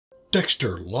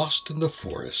Dexter lost in the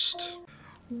forest.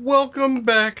 Welcome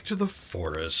back to the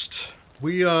forest.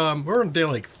 We're on day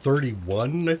like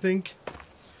 31, I think.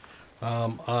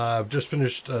 I've just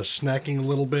finished snacking a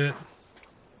little bit,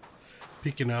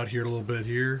 peeking out here a little bit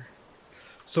here.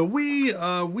 So we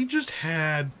just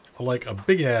had like a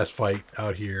big ass fight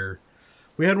out here.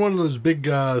 We had one of those big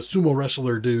sumo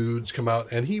wrestler dudes come out,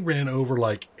 and he ran over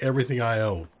like everything I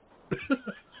own.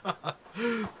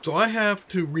 So I have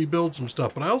to rebuild some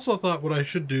stuff, but I also thought what I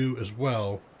should do as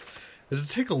well is to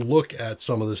take a look at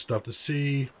some of this stuff to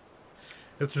see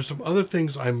if there's some other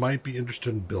things I might be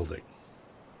interested in building.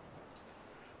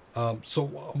 So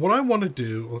what I want to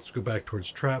do, let's go back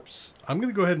towards traps. I'm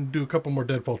going to go ahead and do a couple more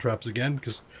deadfall traps again,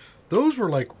 because those were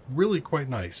like really quite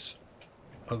nice.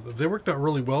 They worked out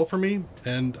really well for me,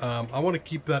 and I want to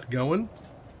keep that going.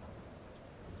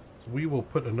 So we will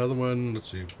put another one,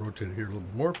 let's see, rotate it here a little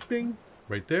bit more, bing,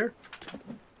 right there.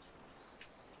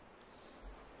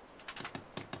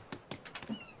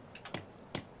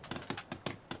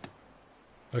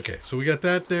 Okay, so we got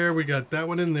that there, we got that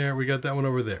one in there, we got that one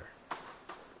over there.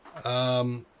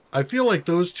 I feel like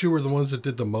those two were the ones that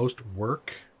did the most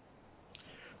work.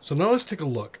 So now let's take a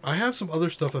look. I have some other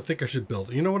stuff I think I should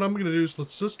build. You know what I'm going to do is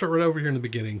let's just start right over here in the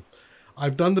beginning.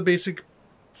 I've done the basic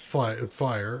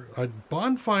fire.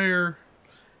 Bonfire,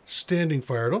 standing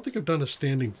fire. I don't think I've done a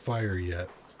standing fire yet.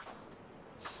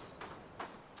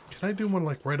 Can I do one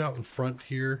like right out in front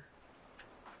here?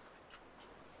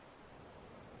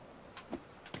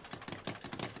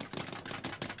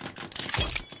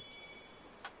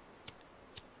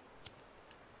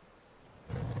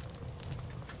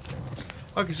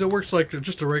 Okay, so it works like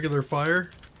just a regular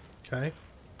fire. Okay.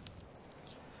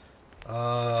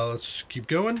 Let's keep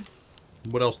going.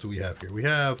 What else do we have here? We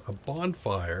have a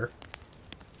bonfire.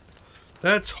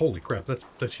 That's, holy crap,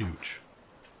 that's huge.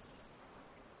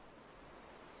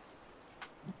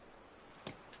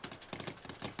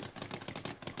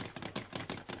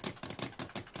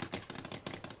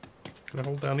 Can I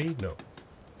hold down E? No.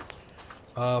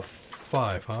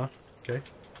 5, huh? Okay.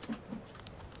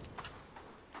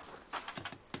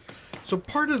 So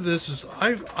part of this is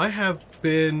I have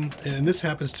been, and this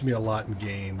happens to me a lot in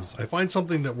games, I find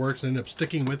something that works and end up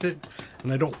sticking with it,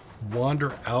 and I don't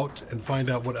wander out and find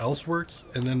out what else works,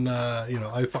 and then, you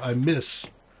know, I miss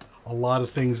a lot of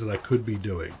things that I could be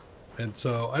doing. And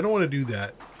so I don't want to do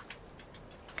that.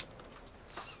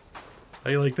 How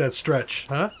you like that stretch,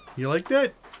 huh? You like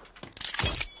that?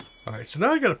 Alright, so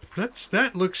now I gotta,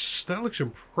 that looks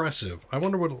impressive. I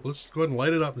wonder what, let's go ahead and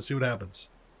light it up and see what happens.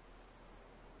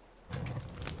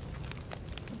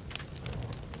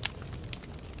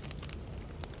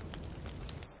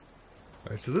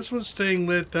 Alright, so this one's staying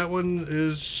lit. That one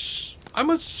is... I'm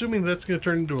assuming that's going to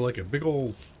turn into like a big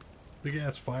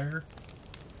ass fire.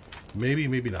 Maybe,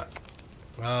 maybe not.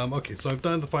 Okay, so I've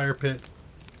done the fire pit.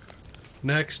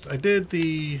 Next, I did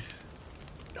the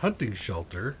hunting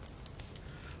shelter.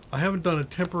 I haven't done a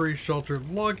temporary shelter,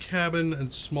 log cabin,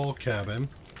 and small cabin.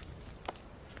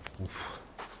 Oof.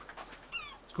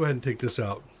 Let's go ahead and take this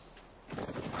out.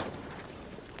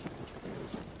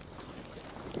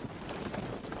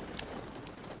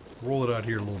 Roll it out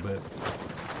here a little bit.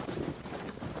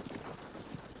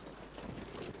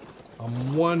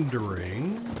 I'm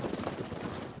wondering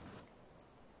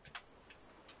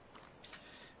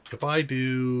if I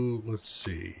do, let's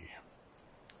see,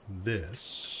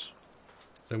 this,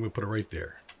 then we put it right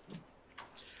there.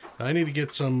 Now I need to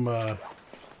get some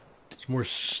more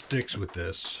sticks with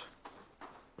this.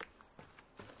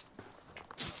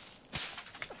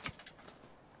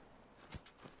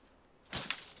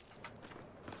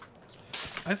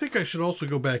 I think I should also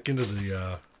go back into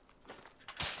the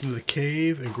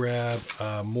cave and grab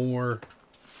more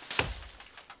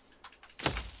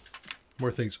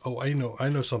things. Oh, I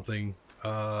know something.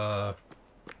 Yeah,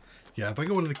 if I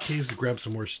go into the caves to grab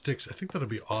some more sticks, I think that'll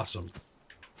be awesome.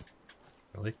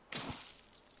 Really?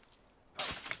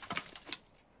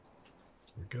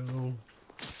 There we go.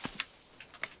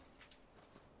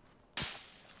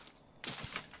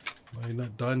 Am I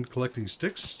not done collecting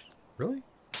sticks? Really?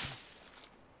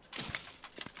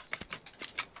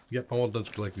 Yep, I'm all done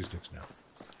collecting sticks now.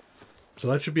 So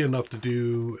that should be enough to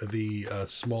do the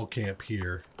small camp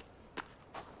here.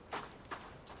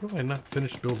 What have I not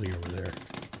finished building over there?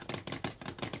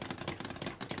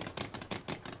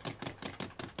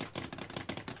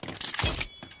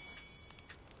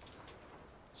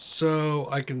 So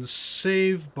I can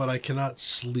save, but I cannot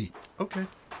sleep. Okay.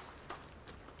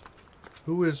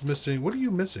 Who is missing? What are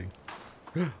you missing?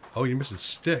 Oh, you're missing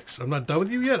sticks. I'm not done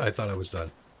with you yet? I thought I was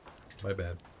done. My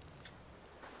bad.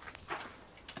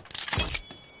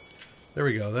 There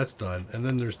we go. That's done. And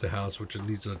then there's the house, which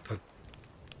needs a ton.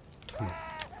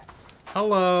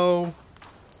 Hello.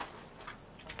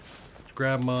 Let's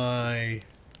grab my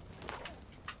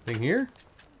thing here.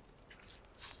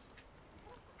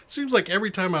 It seems like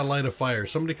every time I light a fire,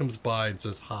 somebody comes by and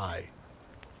says hi.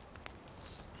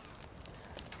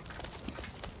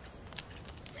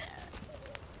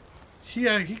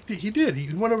 Yeah, he did.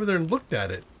 He went over there and looked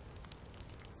at it.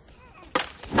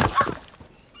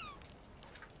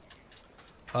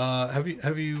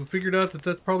 Have you figured out that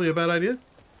that's probably a bad idea?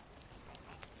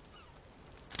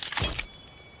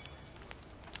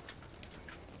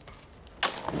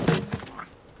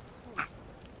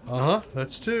 Uh-huh,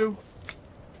 that's two.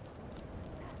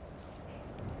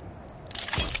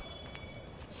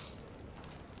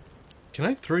 Can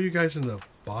I throw you guys in the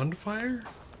bonfire?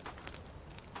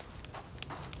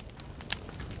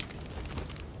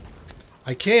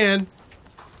 I can.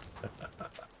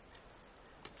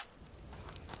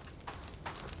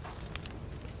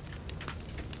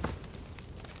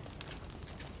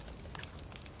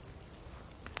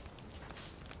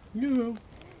 You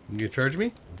gonna charge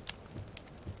me?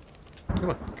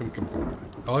 Come on, come.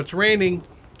 Oh, it's raining.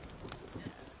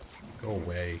 Go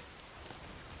away.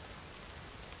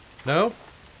 No?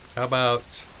 How about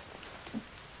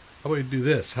we do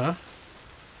this, huh?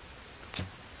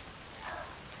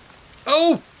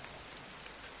 Oh!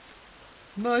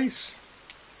 Nice.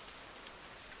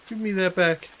 Give me that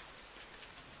back.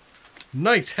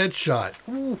 Nice headshot.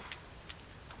 Ooh.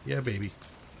 Yeah, baby.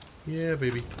 Yeah,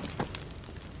 baby.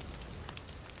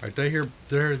 Alright, did I hear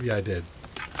there? Yeah, I did.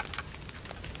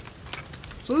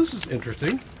 So this is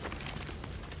interesting.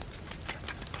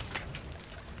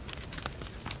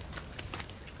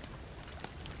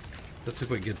 Let's see if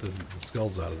we can get the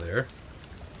skulls out of there.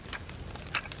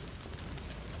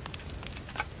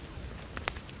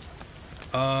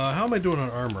 How am I doing on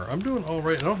armor? I'm doing all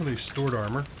right. I don't have any stored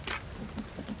armor.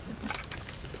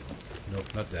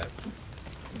 Nope, not that.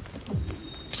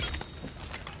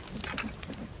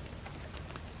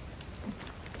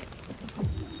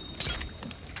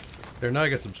 There, now I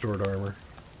got some stored armor.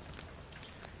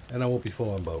 And I won't be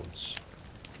full on bones.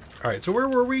 Alright, so where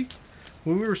were we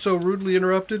when we were so rudely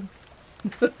interrupted?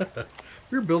 We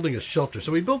were building a shelter.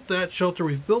 So we built that shelter.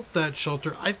 We've built that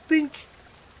shelter. I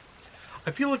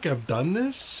feel like I've done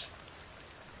this.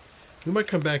 We might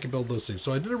come back and build those things.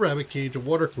 So I did a rabbit cage, a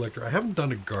water collector. I haven't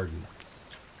done a garden.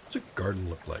 What's a garden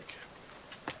look like?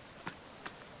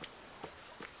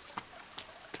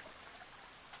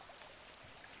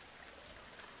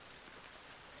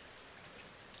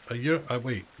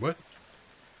 Wait, what?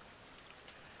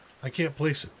 I can't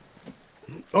place it.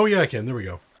 Oh, yeah, I can. There we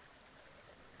go.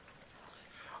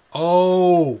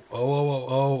 Oh,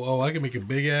 I can make a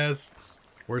big ass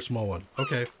or a small one.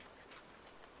 Okay.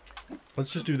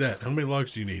 Let's just do that. How many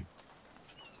logs do you need?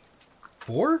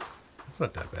 4? That's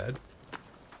not that bad.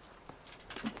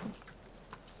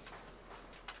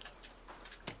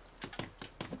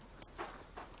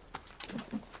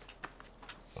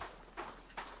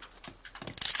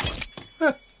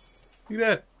 Look at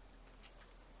that.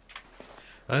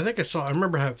 I think I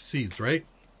remember I have seeds, right?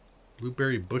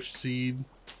 Blueberry bush seed,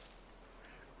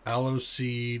 aloe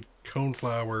seed,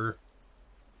 coneflower.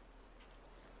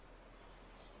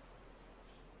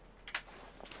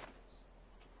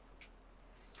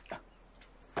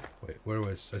 Wait, what do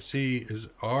I see? Is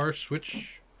R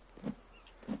switch?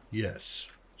 Yes.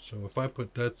 So if I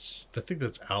put I think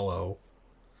that's aloe.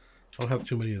 I don't have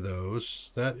too many of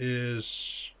those. That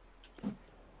is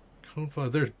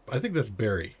coneflower. I think that's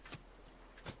berry.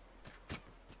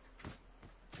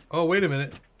 Oh, wait a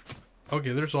minute. Okay,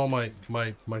 there's all my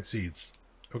seeds.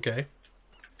 Okay.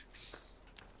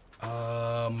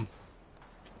 Oh,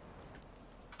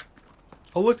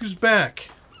 look who's back.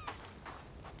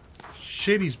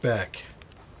 Shady's back.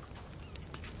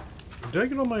 Did I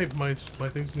get all my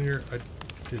things in here? I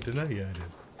did, didn't I? Yeah, I did.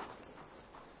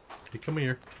 Hey, come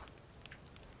here.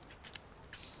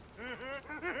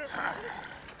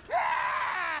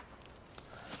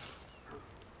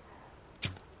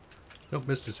 Nope,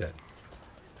 missed his head.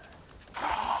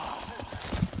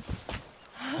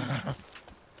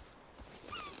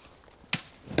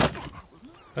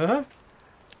 Uh-huh.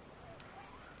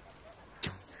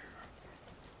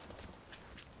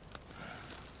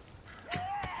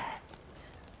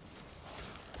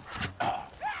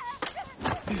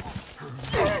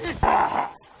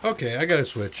 Okay, I gotta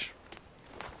switch.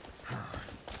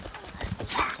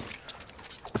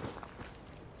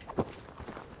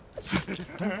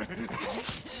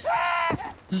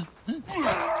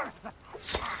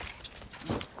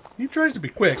 He tries to be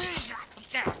quick.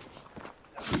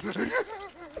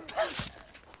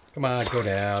 Come Come on, go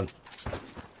down.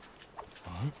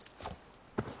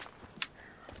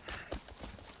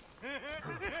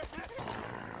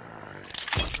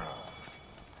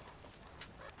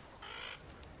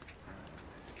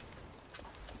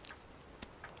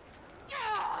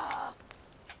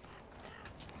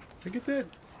 Did I get that?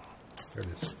 There it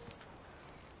is.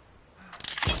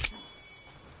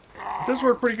 It does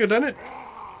work pretty good, doesn't it?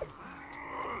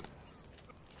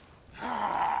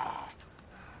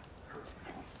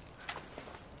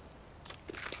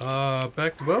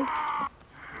 Back to bow.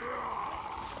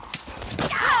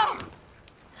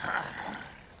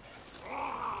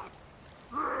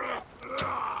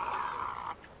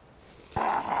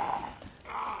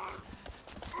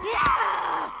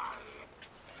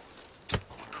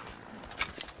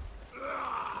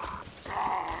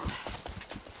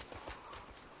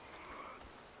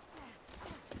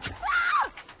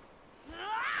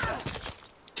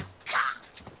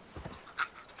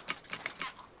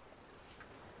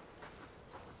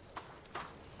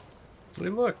 Hey,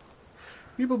 look.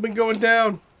 People have been going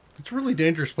down. It's a really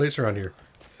dangerous place around here.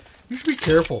 You should be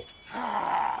careful.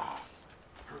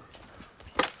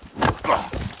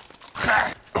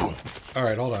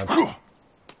 Alright, hold on.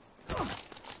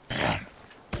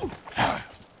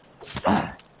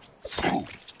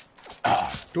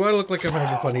 Do I look like I'm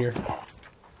having fun here?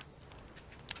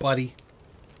 Buddy.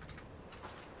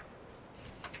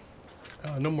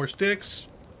 No more sticks.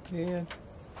 Man.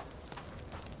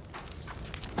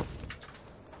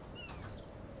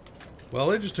 Well,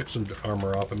 they just took some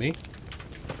armor off of me.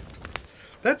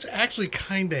 That's actually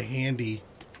kind of handy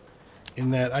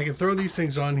in that I can throw these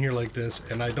things on here like this,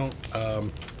 and I don't, I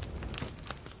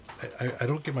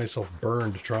don't get myself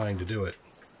burned trying to do it.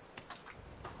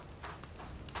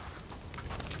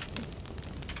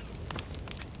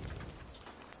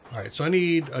 All right, so I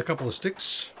need a couple of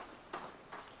sticks.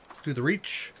 Do the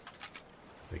reach.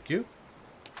 Thank you.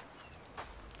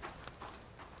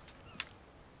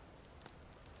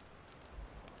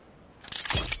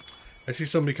 I see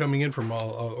somebody coming in from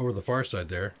all over the far side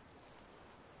there.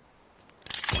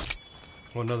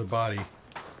 Oh, another body.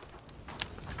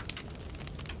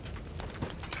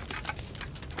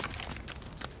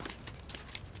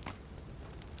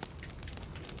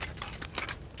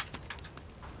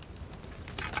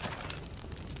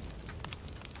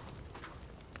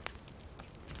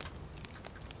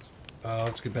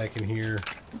 Let's get back in here.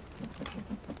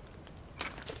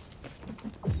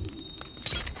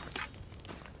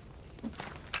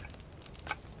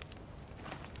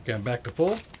 Okay, I'm back to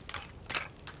full.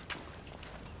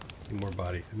 Need more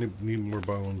body. I need more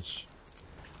bones.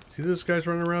 See those guys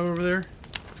running around over there?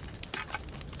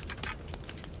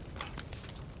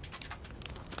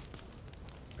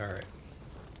 Alright.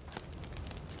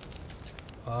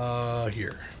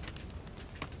 Here.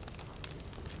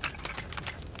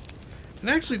 It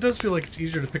actually does feel like it's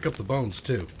easier to pick up the bones,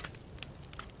 too.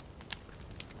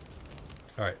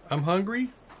 Alright, I'm hungry.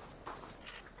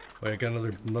 Wait, I got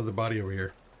another body over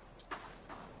here.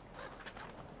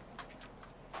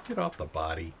 Get off the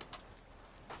body.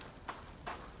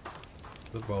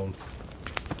 The bone.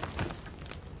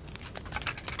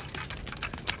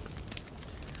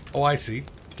 Oh, I see.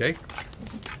 Okay.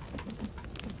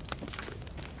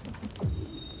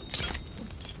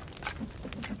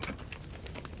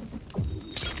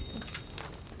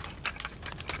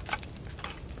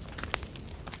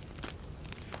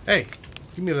 Hey,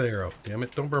 give me that arrow. Damn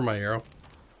it, don't burn my arrow.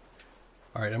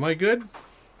 Alright, am I good?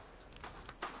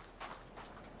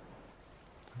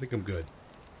 I think I'm good.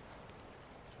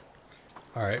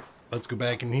 Alright, let's go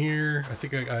back in here. I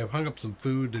think I've hung up some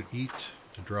food to eat,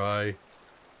 to dry.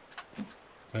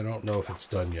 I don't know if it's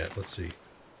done yet. Let's see.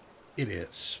 It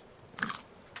is.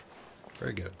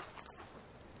 Very good.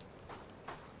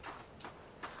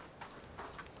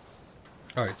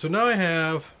 Alright, so now I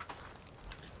have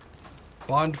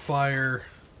bonfire.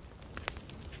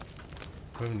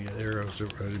 How many arrows?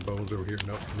 Any bones over here?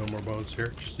 Nope, no more bones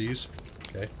here. Just these.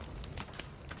 Okay.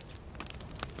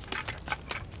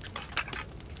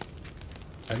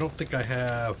 I don't think I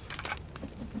have.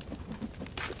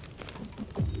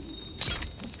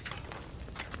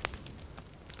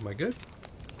 Am I good?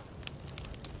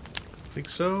 I think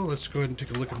so. Let's go ahead and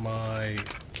take a look at my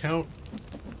count.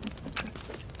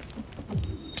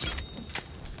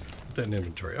 Put that in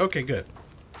inventory. Okay, good.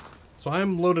 So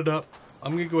I'm loaded up.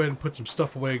 I'm going to go ahead and put some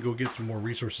stuff away and go get some more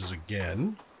resources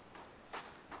again.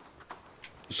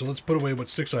 So let's put away what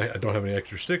sticks I don't have any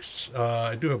extra sticks.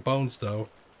 I do have bones though,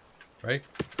 right?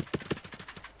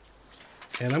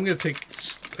 And I'm going to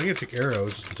take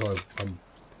arrows until I'm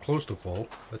close to full.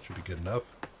 That should be good enough.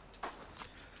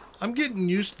 I'm getting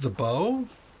used to the bow.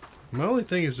 My only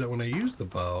thing is that when I use the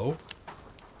bow,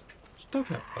 stuff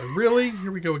happens. Really?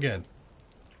 Here we go again.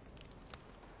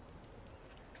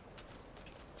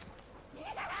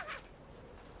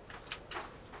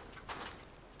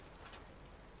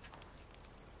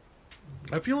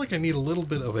 I feel like I need a little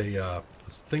bit of a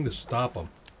thing to stop them.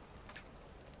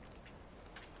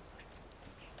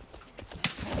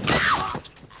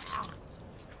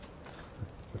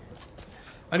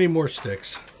 I need more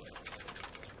sticks.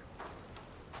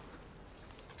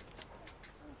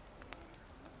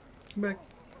 Come back.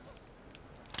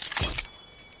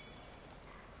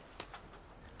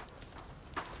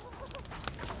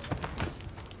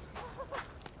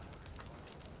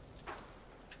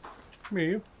 Come here,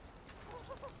 you.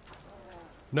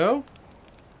 No?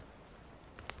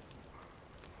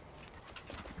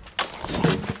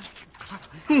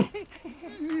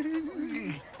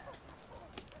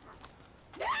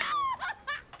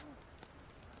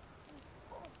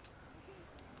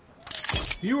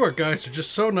 You are guys are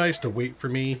just so nice to wait for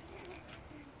me.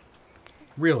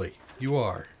 Really, you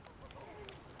are.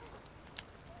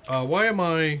 Why am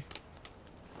I...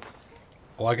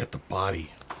 Oh, I got the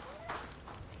body.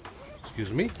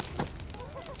 Excuse me.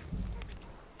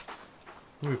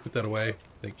 Let me put that away.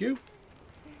 Thank you.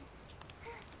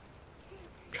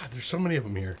 God, there's so many of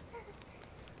them here.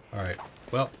 All right.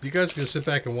 Well, you guys are gonna sit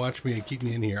back and watch me and keep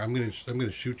me in here. I'm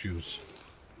gonna shoot yous.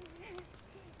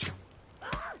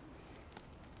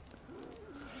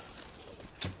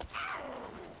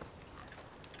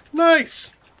 Nice.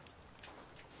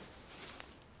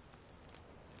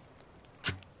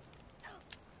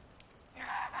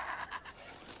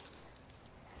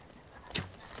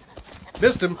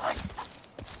 Missed him.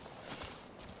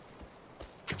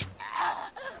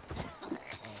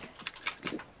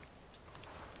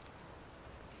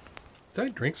 Did I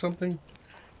drink something?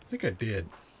 I think I did.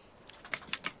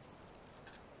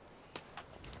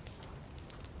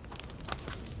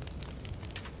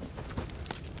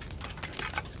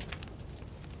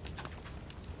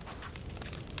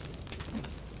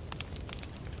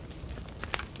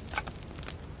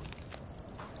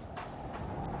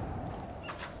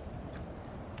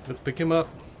 Let's pick him up.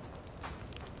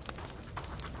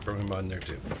 Throw him on there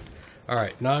too. All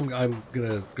right, now I'm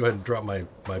gonna go ahead and drop my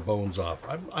bones off.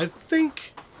 I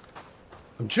think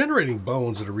I'm generating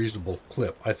bones at a reasonable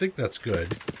clip. I think that's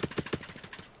good.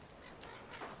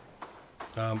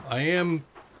 I am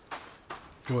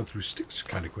going through sticks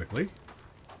kind of quickly,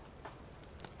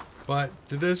 but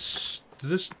did this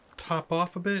top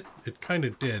off a bit? It kind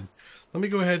of did. Let me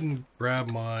go ahead and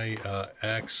grab my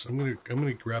axe. I'm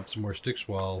gonna grab some more sticks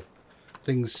while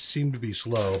things seem to be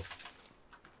slow.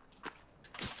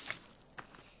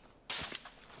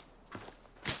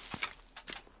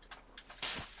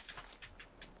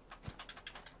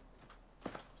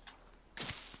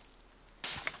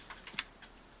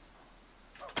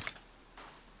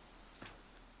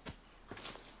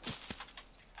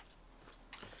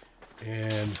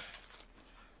 And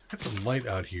got some light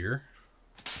out here.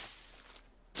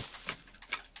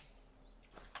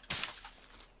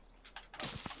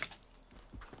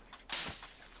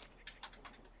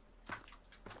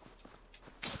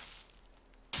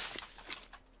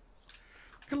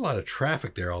 Got a lot of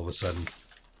traffic there all of a sudden.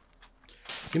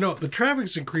 You know, the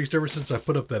traffic's increased ever since I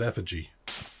put up that effigy.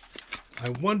 I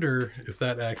wonder if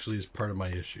that actually is part of my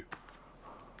issue.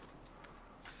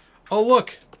 Oh,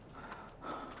 look!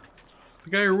 The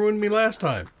guy who ruined me last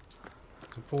time.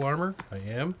 In full armor? I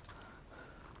am.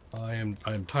 I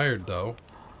am tired though.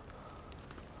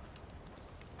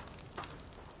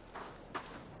 I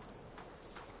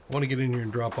want to get in here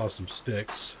and drop off some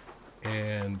sticks.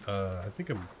 And I think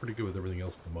I'm pretty good with everything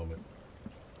else at the moment.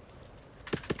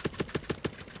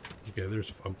 Okay,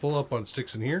 I'm full up on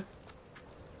sticks in here.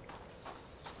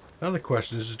 Now the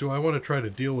question is do I want to try to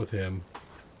deal with him?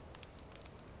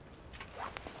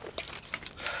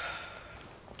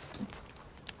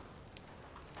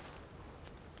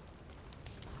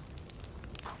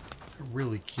 I'm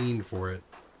really keen for it.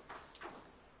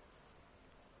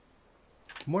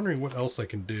 I'm wondering what else I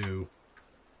can do.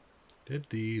 Did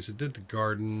these, it did the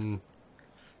garden,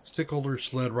 stick holder,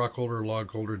 sled, rock holder,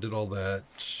 log holder, did all that.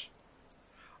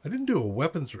 I didn't do a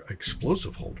weapons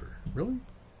explosive holder. Really?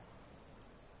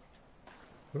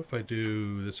 What if I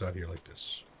do this out here like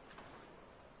this?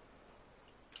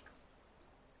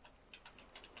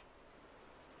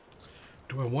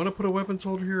 Do I want to put a weapons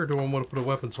holder here, or do I want to put a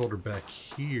weapons holder back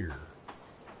here?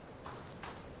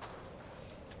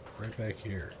 Right back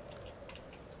here.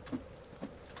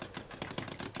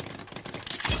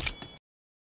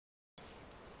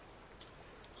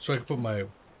 So I can put my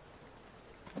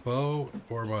bow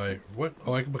or my... What?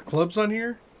 Oh, I can put clubs on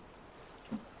here?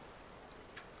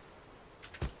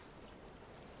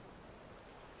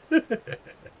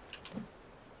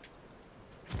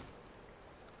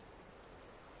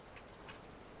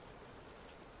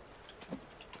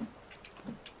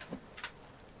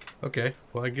 Okay,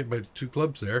 well I can get my 2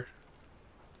 clubs there.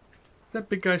 Is that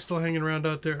big guy still hanging around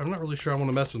out there? I'm not really sure I want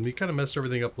to mess with him. He kind of messed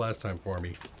everything up last time for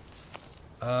me.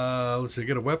 Let's see,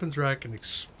 get a weapons rack and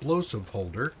explosive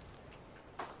holder.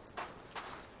 I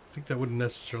think that wouldn't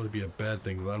necessarily be a bad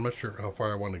thing, but I'm not sure how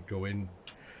far I want to go in.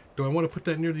 Do I want to put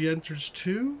that near the entrance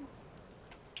too?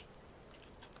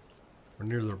 Or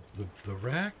near the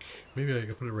rack? Maybe I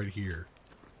can put it right here.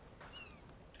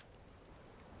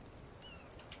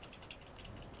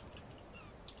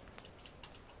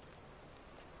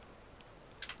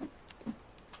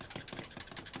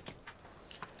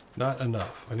 Not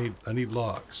enough. I need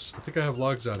logs. I think I have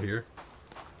logs out here.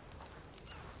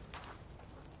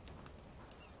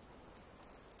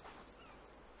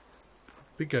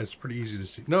 Big guy's pretty easy to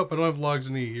see. Nope, I don't have logs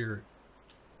in here.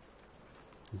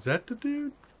 Is that the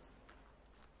dude?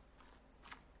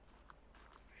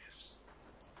 Is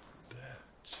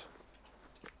that?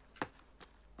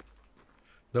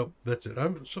 Nope, that's it.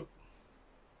 I'm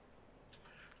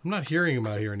not hearing him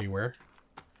out here anywhere.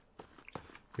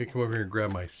 Let me come over here and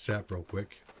grab my sap real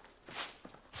quick.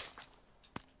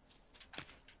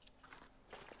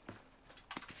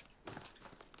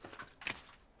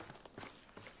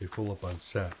 Be full up on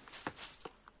sap.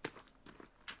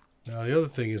 Now the other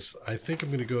thing is, I think I'm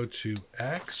going to go to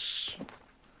axe.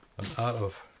 I'm out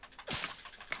of.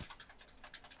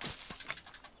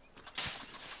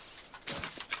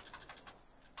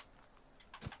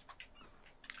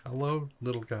 Hello,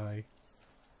 little guy.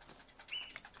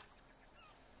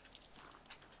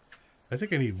 I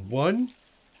think I need 1.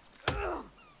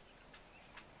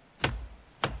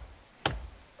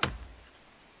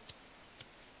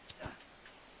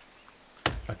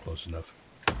 Not close enough.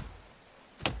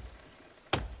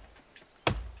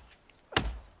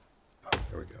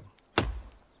 There we go.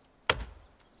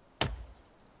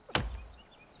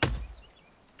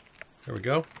 There we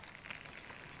go.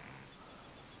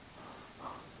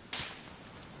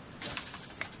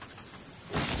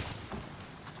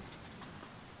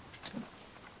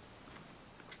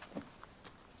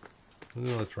 And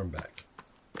then let's run back.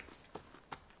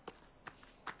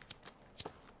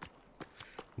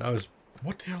 Now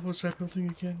what the hell was that building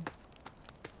again?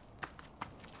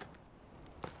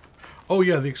 Oh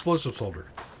yeah, the explosives holder.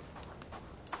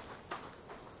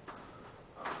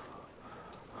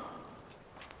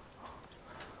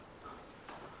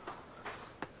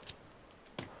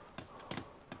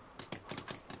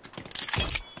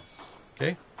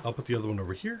 Okay, I'll put the other one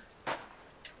over here.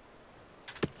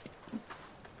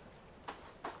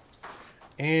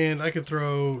 And I could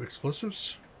throw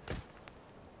explosives.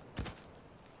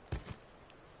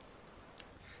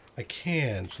 I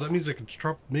can, so that means I can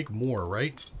make more,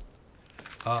 right?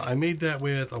 I made that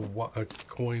with a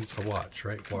watch,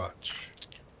 right? Watch.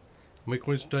 How many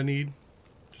coins do I need?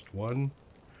 Just 1.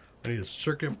 I need a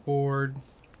circuit board,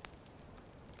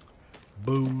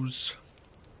 booze,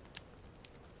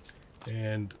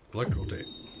 and electrical tape.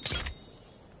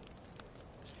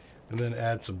 And then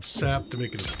add some sap to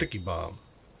make it a sticky bomb.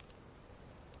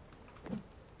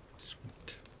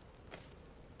 Sweet.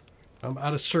 I'm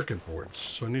out of circuit boards,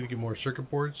 so I need to get more circuit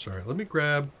boards. All right, let me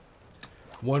grab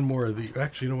 1 more of these.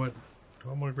 Actually, you know what? Do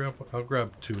I want to grab? I'll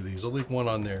grab 2 of these. I'll leave 1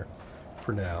 on there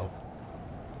for now.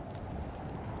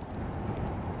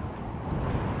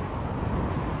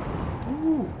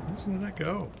 Ooh, listen to that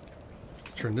go.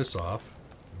 Turn this off.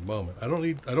 In a moment. I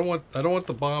don't want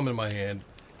the bomb in my hand.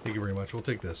 Thank you very much. We'll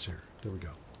take this here. There we go.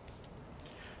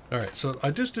 All right, so I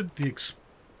just did the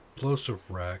explosive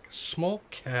rack, a small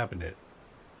cabinet,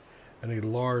 and a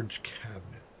large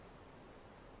cabinet.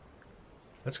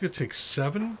 That's going to take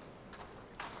 7.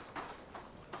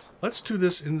 Let's do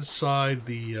this inside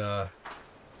the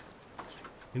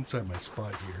inside my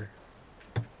spot here.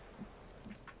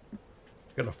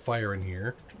 Got a fire in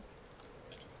here.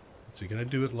 So can I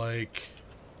do it like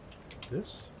this?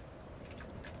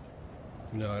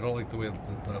 No, I don't like the way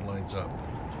that lines up.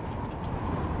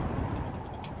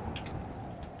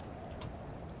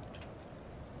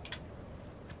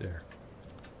 There.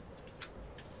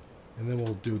 And then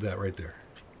we'll do that right there.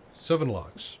 7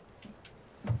 logs.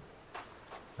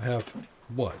 I have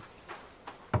 1.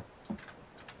 I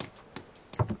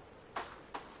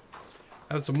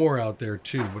have some more out there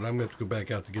too, but I'm going to have to go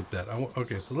back out to get that.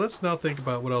 Okay, so let's now think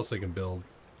about what else I can build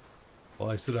while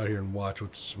I sit out here and watch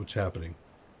what's happening.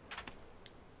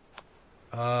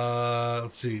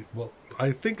 Let's see. Well,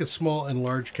 I think a small and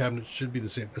large cabinet should be the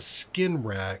same. A skin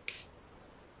rack.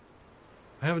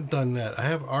 I haven't done that. I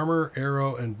have armor,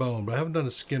 arrow, and bone, but I haven't done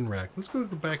a skin rack. Let's go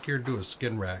back here and do a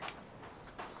skin rack.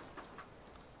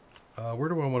 Where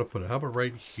do I want to put it? How about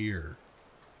right here?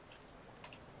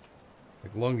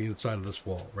 Like along the inside of this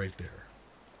wall, right there.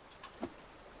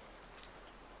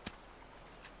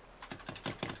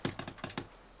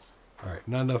 Alright,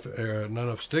 not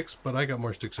enough sticks, but I got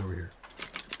more sticks over here.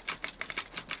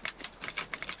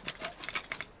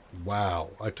 Wow,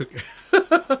 I took...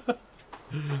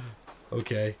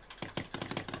 Okay.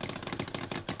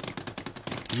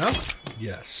 Enough?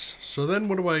 Yes. So then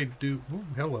what do I do? Ooh,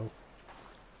 hello.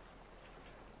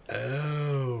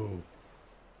 Oh.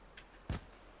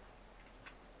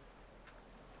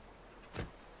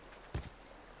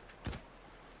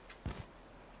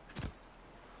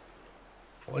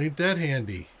 Well, ain't that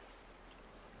handy?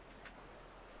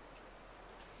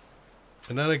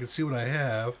 And then I can see what I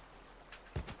have.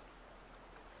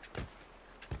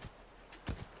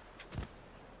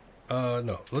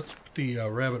 No. Let's put the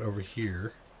rabbit over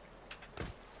here.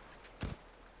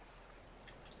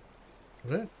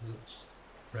 That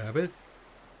rabbit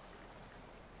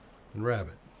and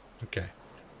rabbit. Okay.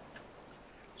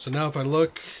 So now if I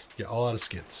look, yeah, all out of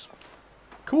skins.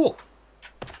 Cool.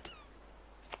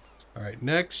 All right.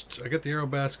 Next, I got the arrow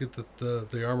basket,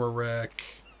 the armor rack.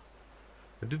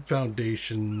 I did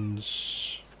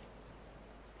foundations.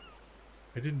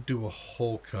 I didn't do a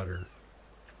hole cutter.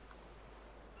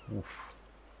 Oof.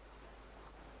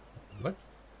 What?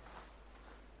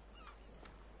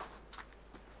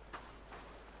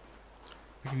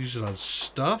 I can use it on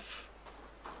stuff?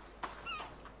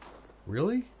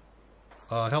 Really?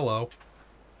 Hello.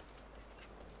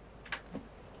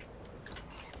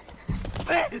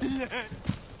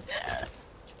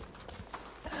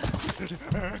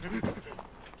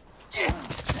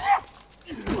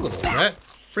 You little rat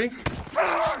freak.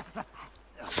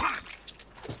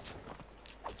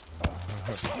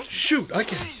 Shoot, I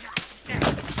can...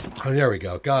 Oh, there we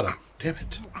go. Got him. Damn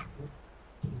it.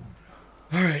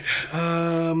 Alright,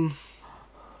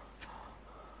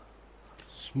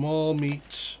 small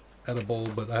meat, edible,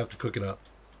 but I have to cook it up.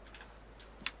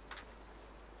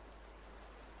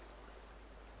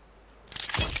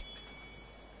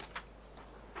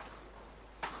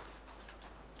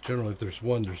 Generally, if there's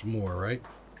one, there's more, right?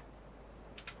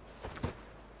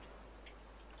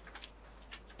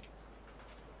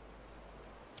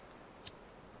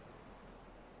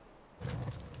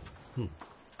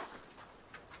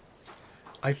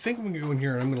 I think I'm going to go in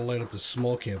here and I'm going to light up the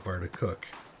small campfire to cook.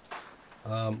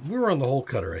 We were on the hole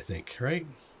cutter, I think, right?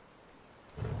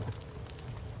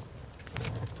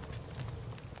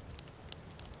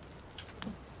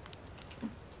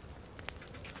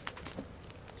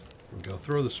 We go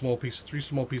throw the small piece, 3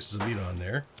 small pieces of meat on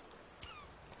there.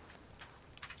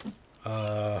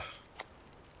 I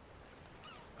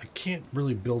can't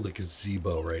really build a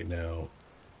gazebo right now.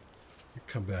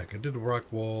 Come back. I did a rock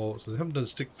wall, so I haven't done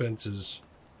stick fences.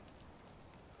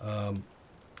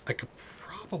 I could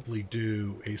probably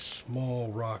do a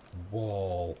small rock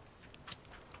wall.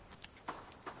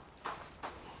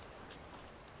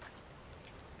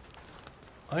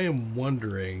 I am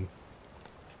wondering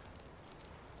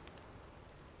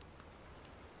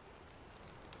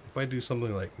if I do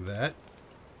something like that.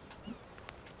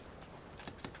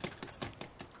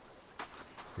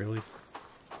 Really?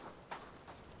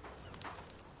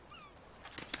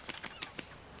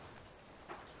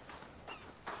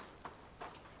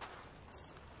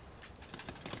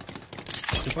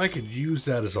 If I could use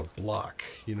that as a block,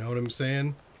 you know what I'm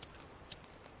saying?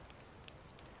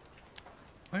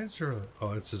 Why is there a...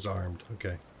 Oh, it says armed.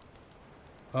 Okay.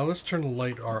 Let's turn the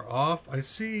light R off. I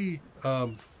see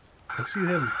him.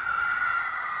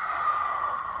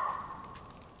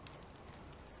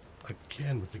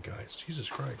 Again with the guys. Jesus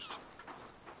Christ.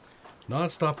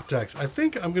 Non-stop attacks. I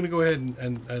think I'm going to go ahead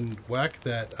and whack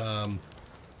that,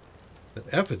 that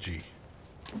effigy.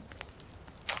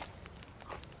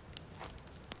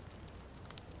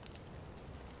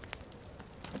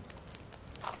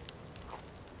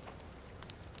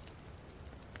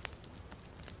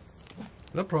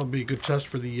 That'll probably be a good test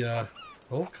for the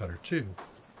hole cutter too.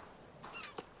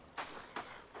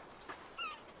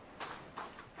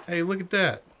 Hey, look at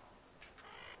that.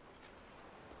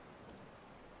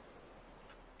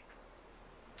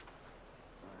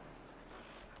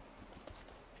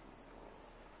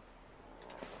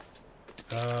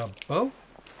 Bow?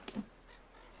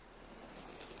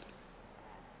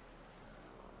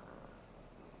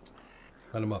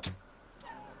 Line him up.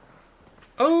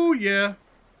 Oh, yeah.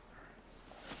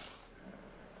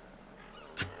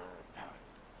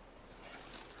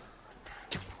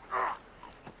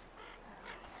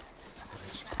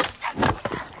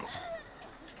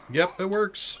 Yep, it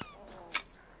works.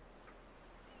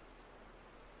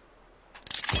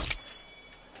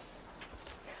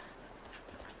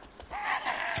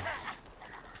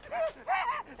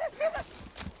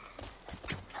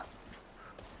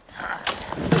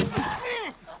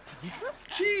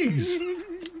 Jeez.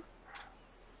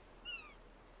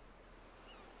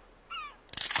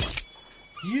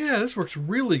 Yeah, this works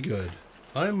really good.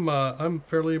 I'm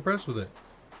fairly impressed with it.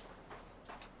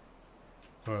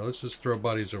 All right, let's just throw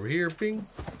bodies over here. Bing.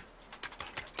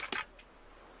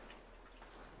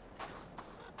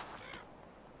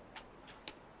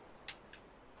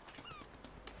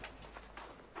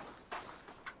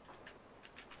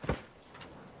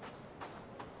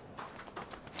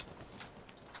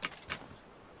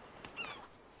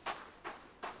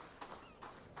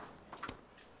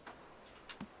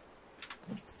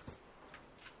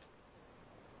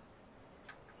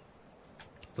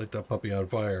 Light that puppy on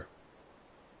fire.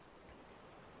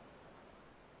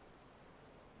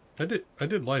 I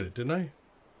did light it, didn't I?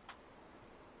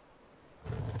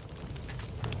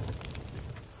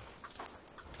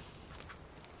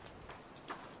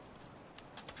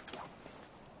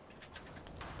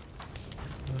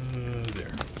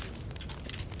 There.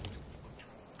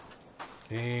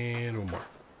 And one more.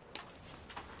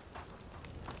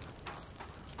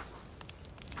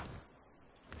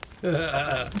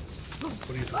 What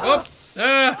do you think? Oh!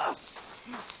 Ah!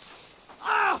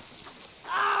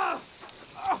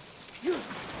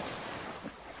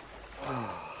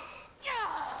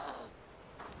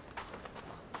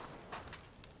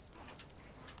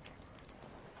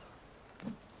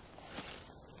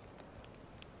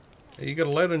 Hey, you got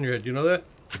a light on your head, you know that?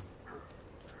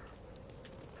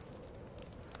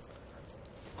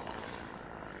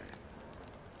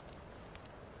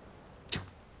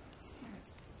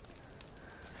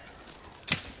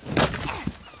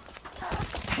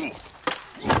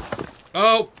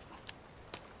 Oh!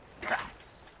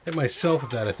 Hit myself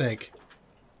with that, I think.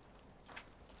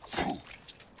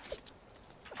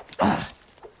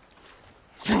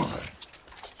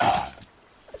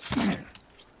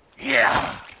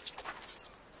 Yeah.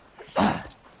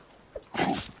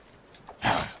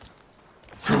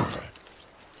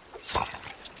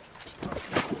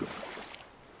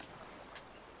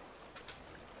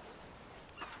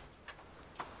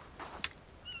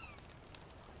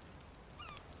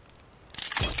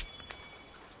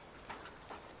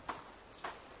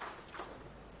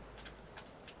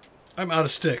 I'm out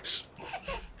of sticks.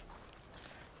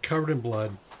 Covered in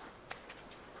blood.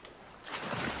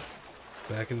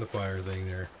 Back in the fire thing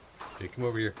there. Okay, come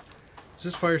over here. Is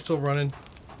this fire still running?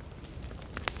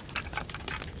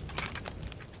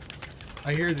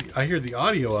 I hear the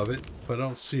audio of it, but I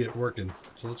don't see it working.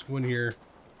 So let's go in here.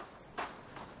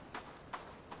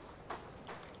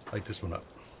 Light this one up.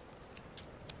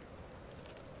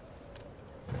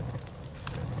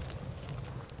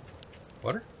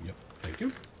 Water? Yep. Thank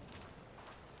you.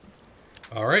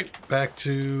 All right, back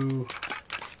to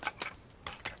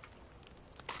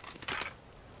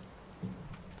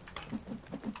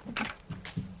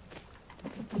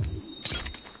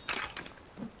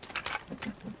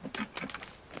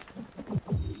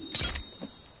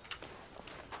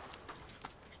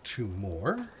two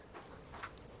more.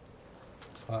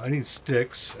 I need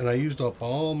sticks, and I used up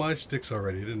all my sticks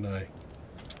already, didn't I?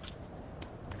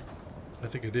 I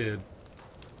think I did.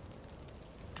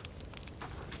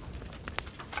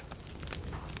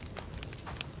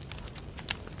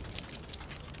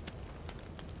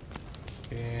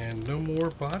 And no more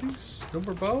bodies? No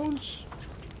more bones?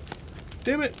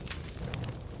 Damn it!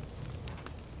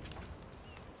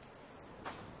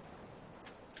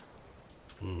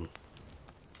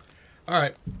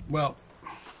 Alright, well,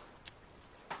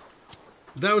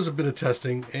 that was a bit of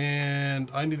testing, and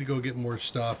I need to go get more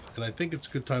stuff, and I think it's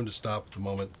a good time to stop at the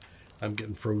moment. I'm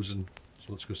getting frozen,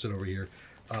 so let's go sit over here.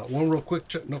 One real quick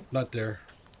check. Nope, not there.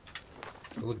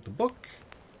 Go look at the book.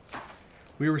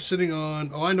 We were sitting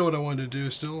on... Oh, I know what I wanted to do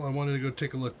still. I wanted to go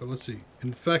take a look, but let's see.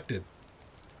 Infected.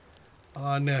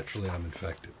 Naturally, I'm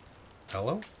infected.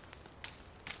 Hello?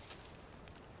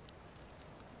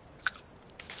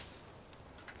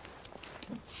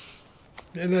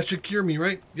 And that should cure me,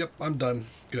 right? Yep, I'm done.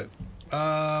 Good.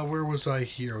 Where was I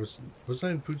here? Was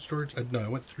I in food storage? No, I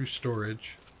went through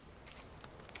storage.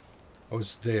 I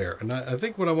was there. And I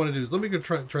think what I want to do is... Let me go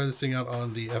try this thing out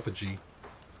on the effigy.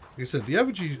 Like I said, the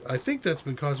effigy, I think that's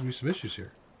been causing me some issues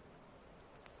here.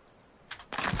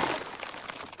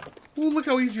 Ooh, look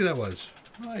how easy that was.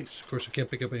 Nice. Of course, I can't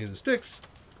pick up any of the sticks.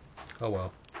 Oh,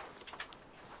 well.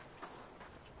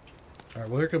 Alright,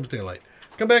 well, here comes daylight.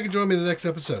 Come back and join me in the next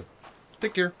episode.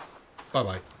 Take care.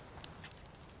 Bye-bye.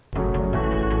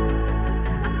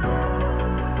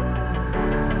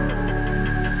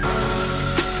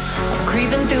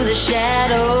 creeping through the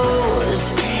shadows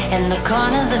in the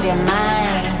corners of your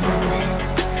mind.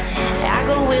 I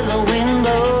go where the wind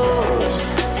blows,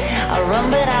 I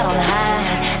run but I don't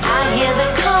hide. I hear the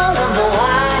call of the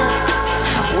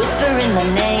wild, whispering the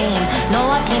name. No,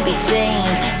 I can't be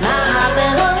tamed. My heart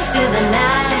belongs to the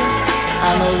night.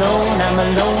 I'm alone, I'm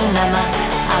alone,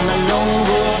 I'm a lone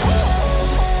wolf.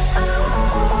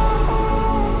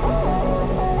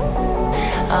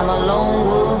 I'm a lone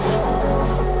wolf.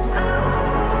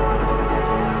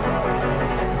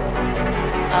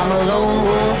 I'm a lone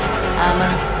wolf. I'm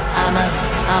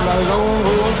a lone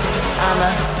wolf. I'm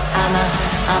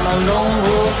a lone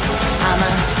wolf. I'm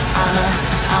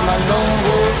a lone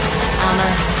wolf.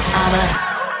 I'm a